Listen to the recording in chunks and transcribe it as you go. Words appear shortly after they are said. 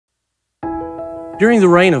During the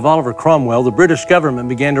reign of Oliver Cromwell, the British government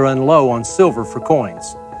began to run low on silver for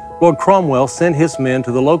coins. Lord Cromwell sent his men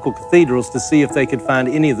to the local cathedrals to see if they could find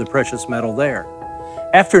any of the precious metal there.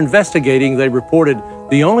 After investigating, they reported,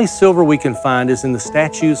 "The only silver we can find is in the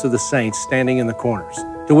statues of the saints standing in the corners,"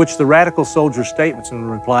 to which the radical soldier statesman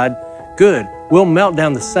replied, "Good, we'll melt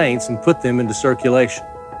down the saints and put them into circulation."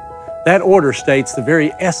 That order states the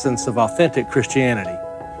very essence of authentic Christianity.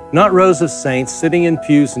 Not rows of saints sitting in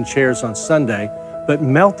pews and chairs on Sunday, but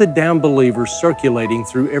melted down believers circulating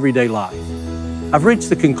through everyday life. I've reached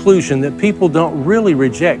the conclusion that people don't really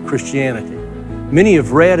reject Christianity. Many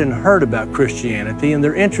have read and heard about Christianity and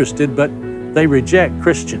they're interested, but they reject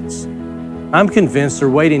Christians. I'm convinced they're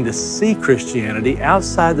waiting to see Christianity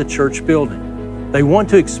outside the church building. They want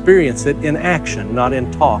to experience it in action, not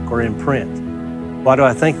in talk or in print. Why do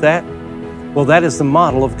I think that? Well, that is the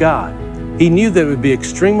model of God. He knew that it would be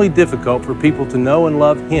extremely difficult for people to know and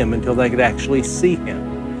love Him until they could actually see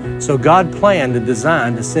Him. So God planned and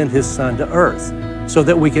designed to send His Son to earth so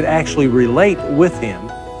that we could actually relate with Him,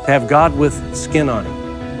 to have God with skin on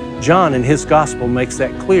Him. John in his gospel makes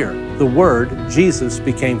that clear. The Word, Jesus,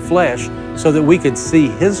 became flesh so that we could see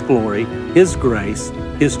His glory, His grace,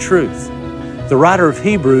 His truth. The writer of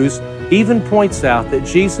Hebrews even points out that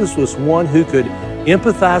Jesus was one who could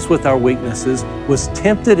empathize with our weaknesses, was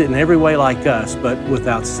tempted in every way like us, but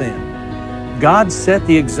without sin. God set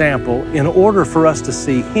the example in order for us to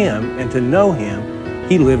see Him and to know Him.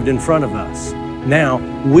 He lived in front of us. Now,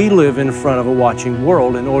 we live in front of a watching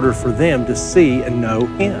world in order for them to see and know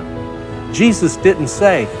Him. Jesus didn't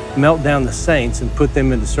say, melt down the saints and put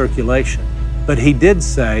them into circulation, but He did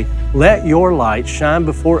say, let your light shine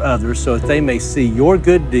before others so that they may see your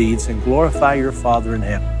good deeds and glorify your Father in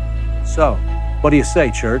heaven. So, what do you say,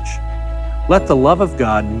 church? Let the love of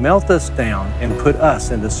God melt us down and put us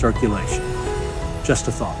into circulation. Just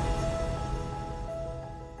a thought.